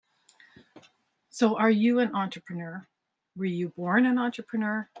So, are you an entrepreneur? Were you born an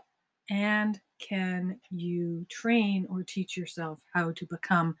entrepreneur? And can you train or teach yourself how to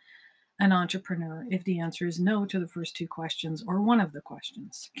become an entrepreneur? If the answer is no to the first two questions or one of the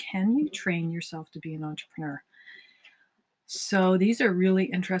questions, can you train yourself to be an entrepreneur? So, these are really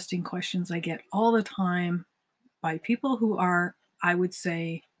interesting questions I get all the time by people who are, I would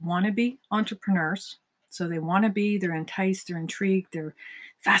say, wannabe entrepreneurs. So they want to be, they're enticed, they're intrigued, they're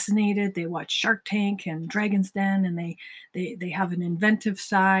fascinated. They watch Shark Tank and Dragon's Den, and they have an inventive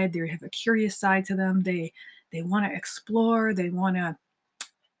side. They have a curious side to them. They want to explore. They want to,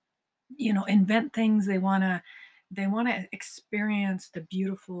 invent things. They want to experience the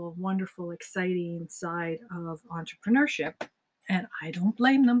beautiful, wonderful, exciting side of entrepreneurship. And I don't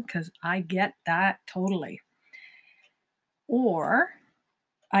blame them because I get that totally. Or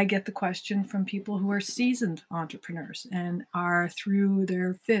I get the question from people who are seasoned entrepreneurs and are through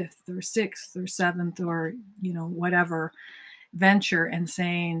their fifth or sixth or seventh or, whatever venture and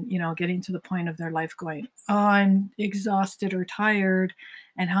saying, getting to the point of their life going, oh, I'm exhausted or tired.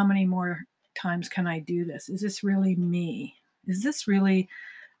 And how many more times can I do this? Is this really me? Is this really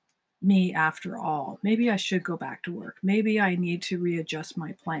me after all? Maybe I should go back to work. Maybe I need to readjust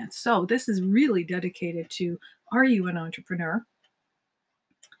my plans. So this is really dedicated to, are you an entrepreneur?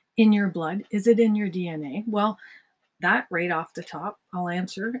 In your blood? Is it in your DNA? Well, that right off the top, I'll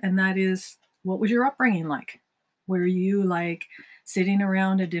answer. And that is, what was your upbringing like? Were you like sitting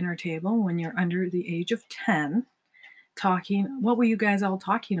around a dinner table when you're under the age of 10 talking? What were you guys all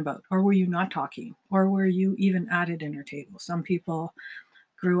talking about? Or were you not talking? Or were you even at a dinner table? Some people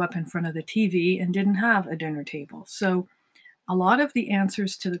grew up in front of the TV and didn't have a dinner table. So a lot of the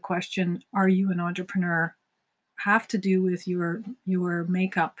answers to the question, are you an entrepreneur, have to do with your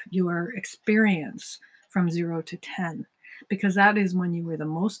makeup, your experience from 0 to 10, because that is when you were the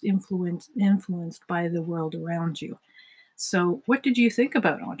most influenced by the world around you. So, what did you think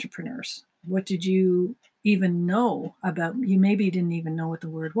about entrepreneurs? What did you even know about? You maybe didn't even know what the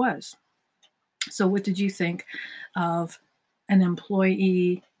word was. So, what did you think of an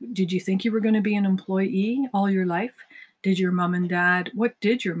employee? Did you think you were going to be an employee all your life? Did your mom and dad, what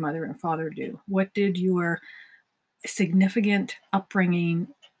did your mother and father do? What did your significant upbringing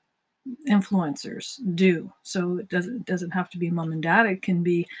influencers do? So it doesn't have to be mom and dad. It can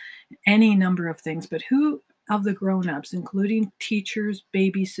be any number of things. But who of the grown-ups, including teachers,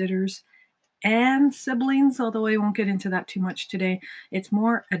 babysitters, and siblings, although I won't get into that too much today, it's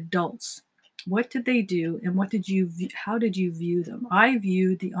more adults. What did they do, and how did you view them? I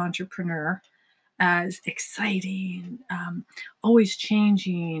viewed the entrepreneur as exciting, always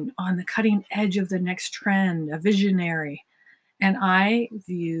changing, on the cutting edge of the next trend, a visionary. And I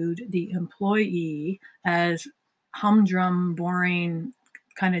viewed the employee as humdrum, boring,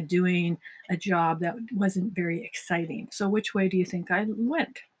 kind of doing a job that wasn't very exciting. So, which way do you think I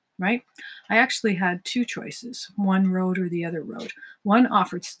went? Right? I actually had two choices, one road or the other road. One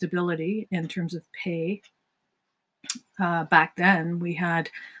offered stability in terms of pay. Back then, we had,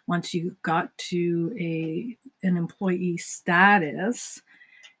 once you got to an employee status,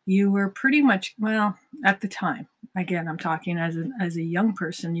 you were pretty much, well, at the time, again, I'm talking as a young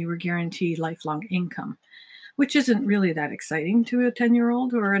person, you were guaranteed lifelong income, which isn't really that exciting to a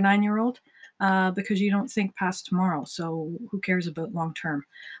 10-year-old or a 9-year-old, because you don't think past tomorrow. So who cares about long term?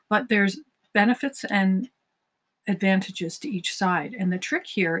 But there's benefits and advantages to each side. And the trick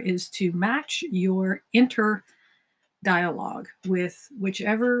here is to match your dialogue with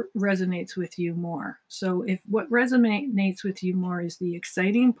whichever resonates with you more. So if what resonates with you more is the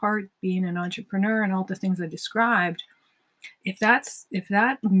exciting part, being an entrepreneur and all the things I described, if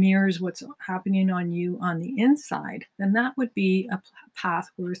that mirrors what's happening on you on the inside, then that would be a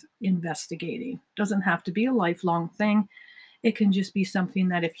path worth investigating. Doesn't have to be a lifelong thing. It can just be something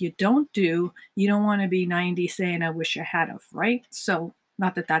that if you don't do, you don't want to be 90 saying, I wish I had of, right? So,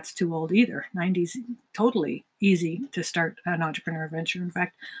 not that that's too old either. 90's totally easy to start an entrepreneur venture. In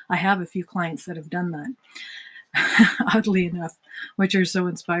fact, I have a few clients that have done that, oddly enough, which are so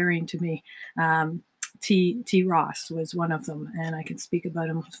inspiring to me. T. Ross was one of them, and I can speak about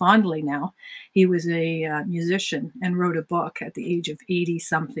him fondly now. He was a musician and wrote a book at the age of 80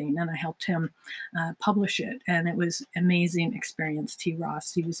 something, and I helped him publish it. And it was amazing experience. T.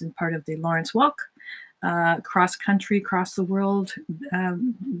 Ross, he was in part of the Lawrence Welk cross country, across the world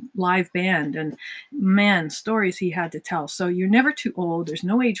live band, and man, stories he had to tell. So you're never too old. There's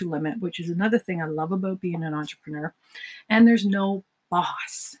no age limit, which is another thing I love about being an entrepreneur. And there's no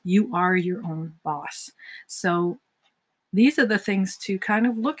boss. You are your own boss. So these are the things to kind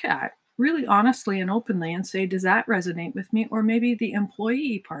of look at. really honestly and openly and say, does that resonate with me? Or maybe the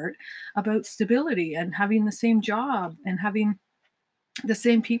employee part about stability and having the same job and having the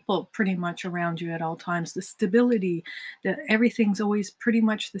same people pretty much around you at all times, the stability, that everything's always pretty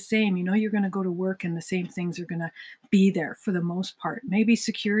much the same. You know, you're going to go to work and the same things are going to be there for the most part. Maybe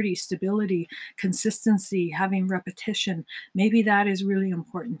security, stability, consistency, having repetition, maybe that is really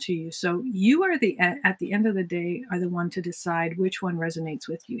important to you. So you are at the end of the day, are the one to decide which one resonates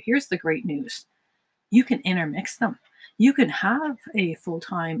with you. Here's the great news: you can intermix them. You can have a full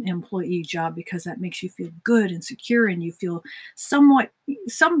time employee job because that makes you feel good and secure and you feel somewhat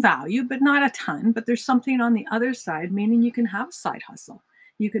some value, but not a ton. But there's something on the other side, meaning you can have a side hustle.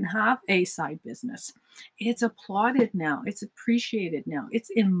 You can have a side business. It's applauded now. It's appreciated now. It's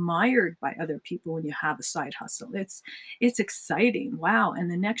admired by other people when you have a side hustle. It's exciting. Wow.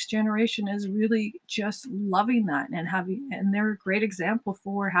 And the next generation is really just loving that and having, and they're a great example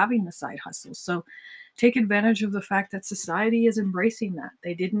for having the side hustle. So take advantage of the fact that society is embracing that.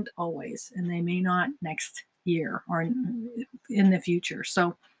 They didn't always, and they may not next year or in the future.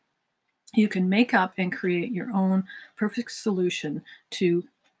 So you can make up and create your own perfect solution to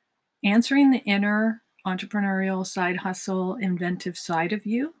answering the inner entrepreneurial side hustle, inventive side of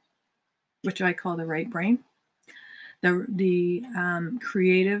you, which I call the right brain, the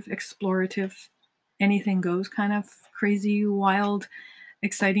creative, explorative, anything goes kind of crazy, wild,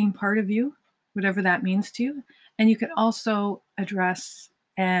 exciting part of you, whatever that means to you. And you could also address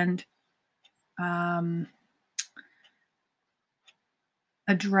and um,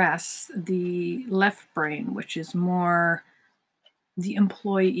 address the left brain, which is more the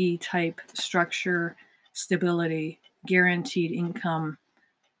employee type structure, stability, guaranteed income,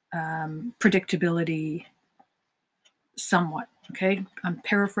 predictability, somewhat. Okay. I'm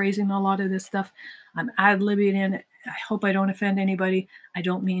paraphrasing a lot of this stuff. I'm ad libbing in it. I hope I don't offend anybody. I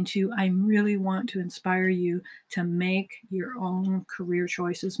don't mean to. I really want to inspire you to make your own career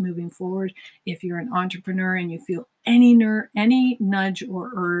choices moving forward. If you're an entrepreneur and you feel any nudge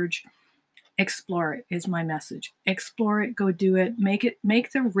or urge, explore it is my message. Explore it, go do it.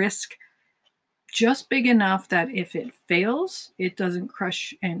 Make the risk just big enough that if it fails, it doesn't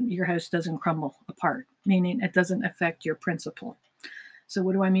crush and your house doesn't crumble apart, meaning it doesn't affect your principal. So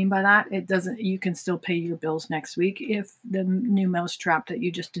what do I mean by that? It doesn't, you can still pay your bills next week if the new mousetrap that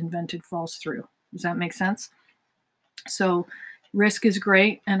you just invented falls through. Does that make sense? So risk is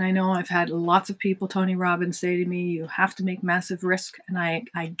great. And I know I've had lots of people, Tony Robbins, say to me, you have to make massive risk. And I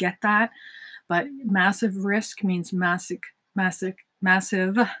get that. But massive risk means massive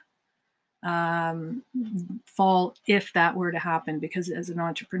fall if that were to happen, because as an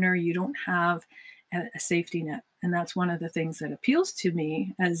entrepreneur you don't have a safety net, and that's one of the things that appeals to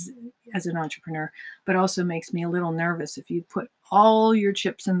me as an entrepreneur, but also makes me a little nervous. If you put all your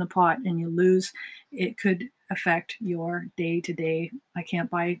chips in the pot and you lose, it could affect your day-to-day I can't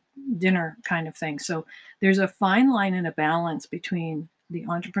buy dinner kind of thing. So there's a fine line and a balance between the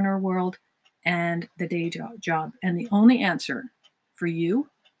entrepreneur world and the day job, and the only answer for you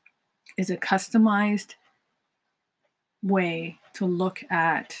is a customized way to look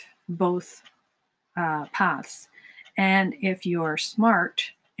at both paths. And if you're smart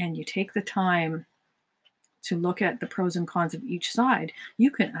and you take the time to look at the pros and cons of each side, you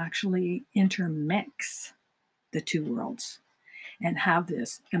can actually intermix the two worlds and have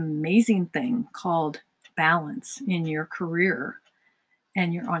this amazing thing called balance in your career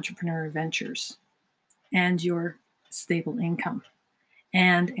and your entrepreneur ventures and your stable income.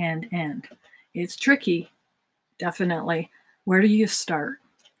 And it's tricky, definitely. Where do you start?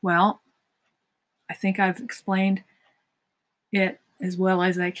 Well, I think I've explained it as well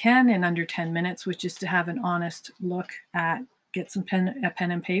as I can in under 10 minutes, which is to have an honest look at, get a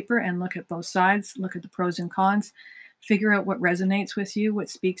pen and paper and look at both sides, look at the pros and cons, figure out what resonates with you, what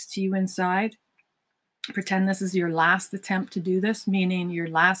speaks to you inside. Pretend this is your last attempt to do this, meaning your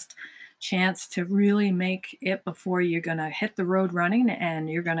last chance to really make it before you're going to hit the road running, and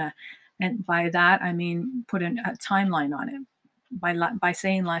you're going to, and by that I mean put a timeline on it. By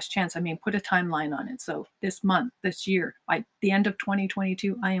saying last chance, I mean put a timeline on it. So this month, this year, by the end of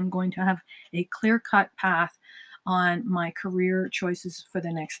 2022, I am going to have a clear-cut path on my career choices for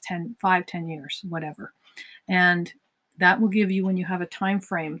the next 10 years, whatever. And that will give you, when you have a time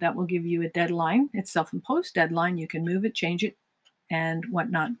frame, that will give you a deadline. It's self-imposed deadline. You can move it, change it, and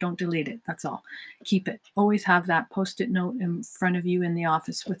whatnot. Don't delete it. That's all. Keep it. Always have that post-it note in front of you in the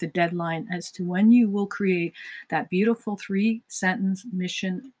office with a deadline as to when you will create that beautiful 3-sentence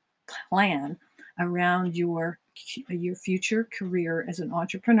mission plan around your future career as an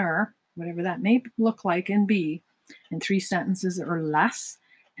entrepreneur, whatever that may look like and be, in 3 sentences or less.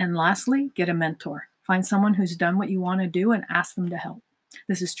 And lastly, get a mentor. Find someone who's done what you want to do and ask them to help.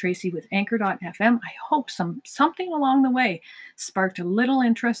 This is Tracy with Anchor.fm. I hope something along the way sparked a little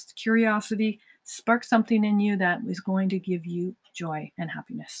interest, curiosity, sparked something in you that was going to give you joy and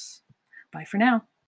happiness. Bye for now.